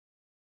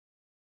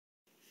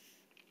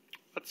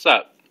What's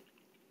up?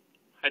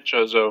 Hi,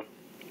 Chozo.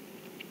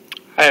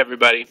 Hi,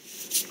 everybody.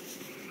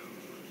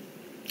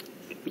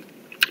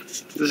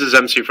 This is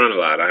MC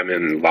Frontalot. I'm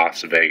in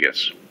Las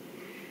Vegas.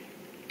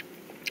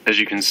 As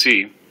you can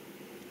see,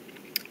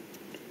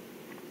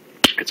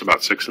 it's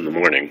about 6 in the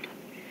morning.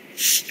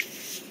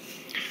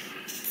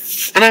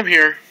 And I'm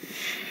here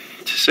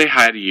to say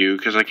hi to you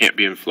because I can't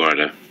be in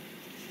Florida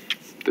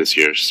this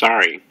year.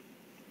 Sorry.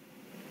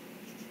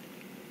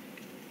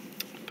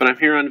 But I'm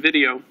here on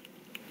video.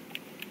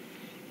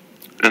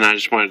 And I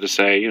just wanted to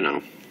say, you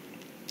know,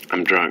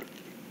 I'm drunk.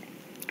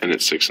 And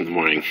it's 6 in the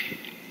morning.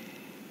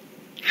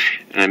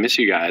 And I miss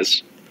you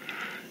guys.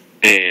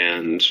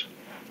 And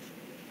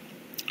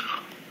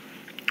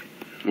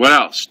what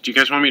else? Do you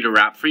guys want me to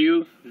rap for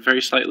you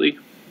very slightly?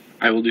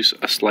 I will do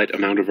a slight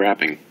amount of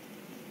rapping.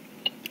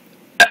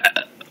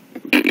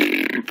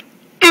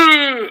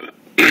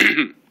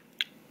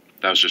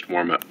 That was just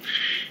warm up.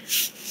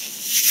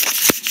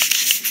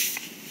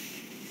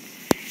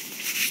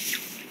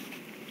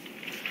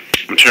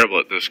 I'm terrible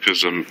at this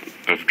because of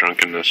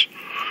drunkenness.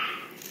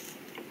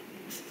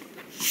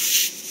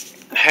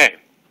 Hey.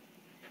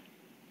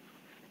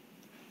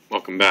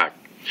 Welcome back.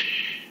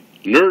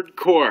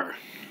 Nerdcore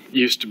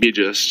used to be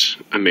just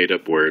a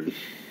made-up word.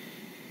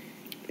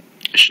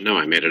 I should know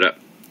I made it up.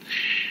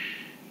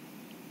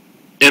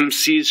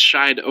 MCs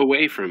shied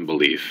away from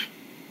belief.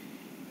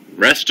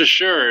 Rest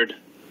assured,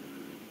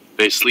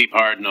 they sleep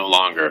hard no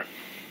longer.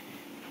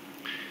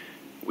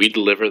 We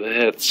deliver the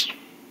hits.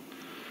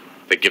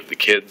 They give the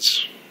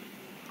kids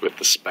with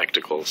the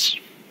spectacles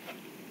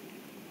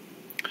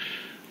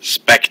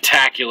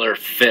spectacular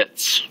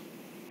fits.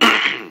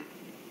 I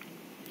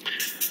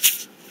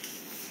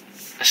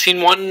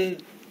seen one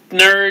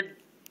nerd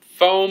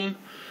foam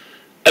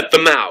at the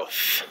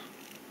mouth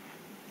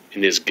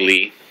in his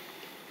glee.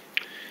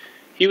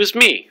 He was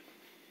me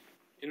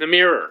in the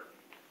mirror,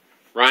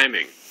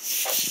 rhyming,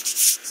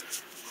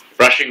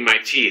 brushing my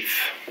teeth.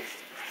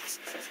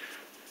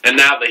 And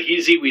now the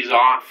heezy-wee's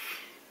off.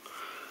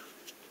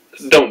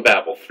 Don't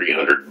babble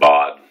 300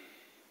 baud.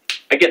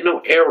 I get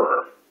no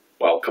error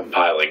while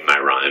compiling my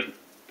rhyme.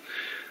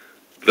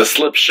 The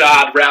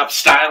slipshod rap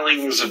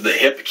stylings of the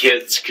hip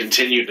kids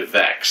continue to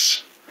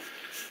vex.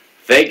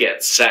 They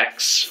get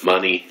sex,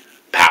 money,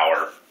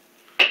 power.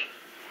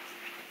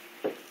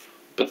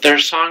 But their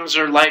songs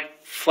are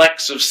like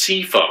flecks of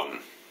sea foam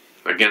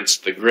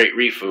against the great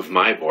reef of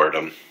my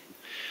boredom.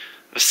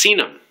 I've seen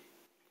them,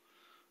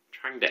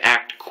 trying to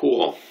act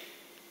cool.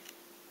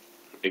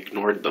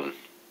 Ignored them.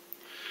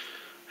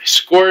 I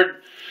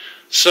scored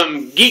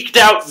some geeked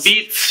out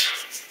beats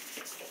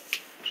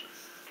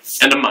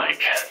and a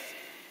mic.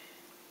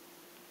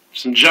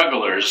 Some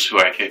jugglers who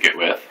I kick it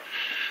with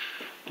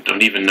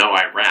don't even know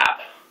I rap.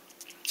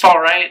 It's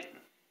alright.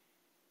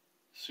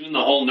 Soon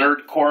the whole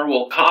nerdcore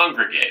will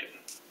congregate.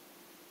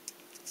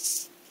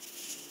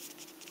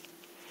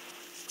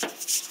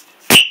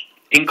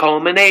 In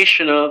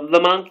culmination of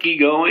the monkey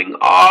going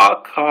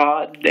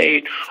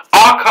awkadate.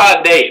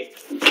 Awkadate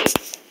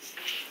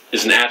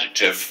is an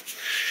adjective,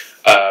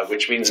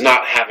 which means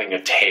not having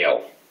a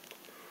tail.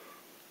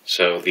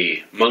 So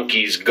the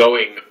monkey's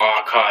going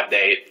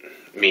awkadate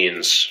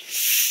means...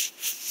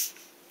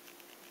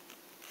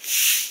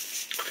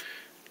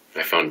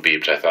 My phone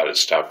beeped. I thought it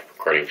stopped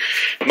recording.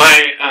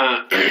 My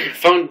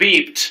phone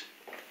beeped.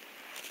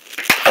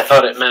 I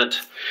thought it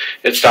meant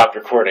it stopped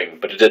recording,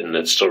 but it didn't.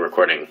 It's still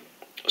recording.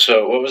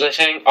 So what was I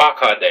saying?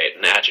 Awkadate,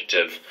 an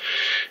adjective,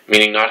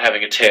 meaning not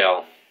having a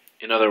tail.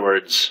 In other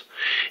words,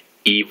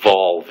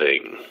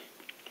 evolving.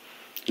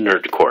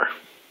 Nerdcore.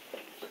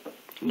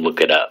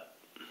 Look it up.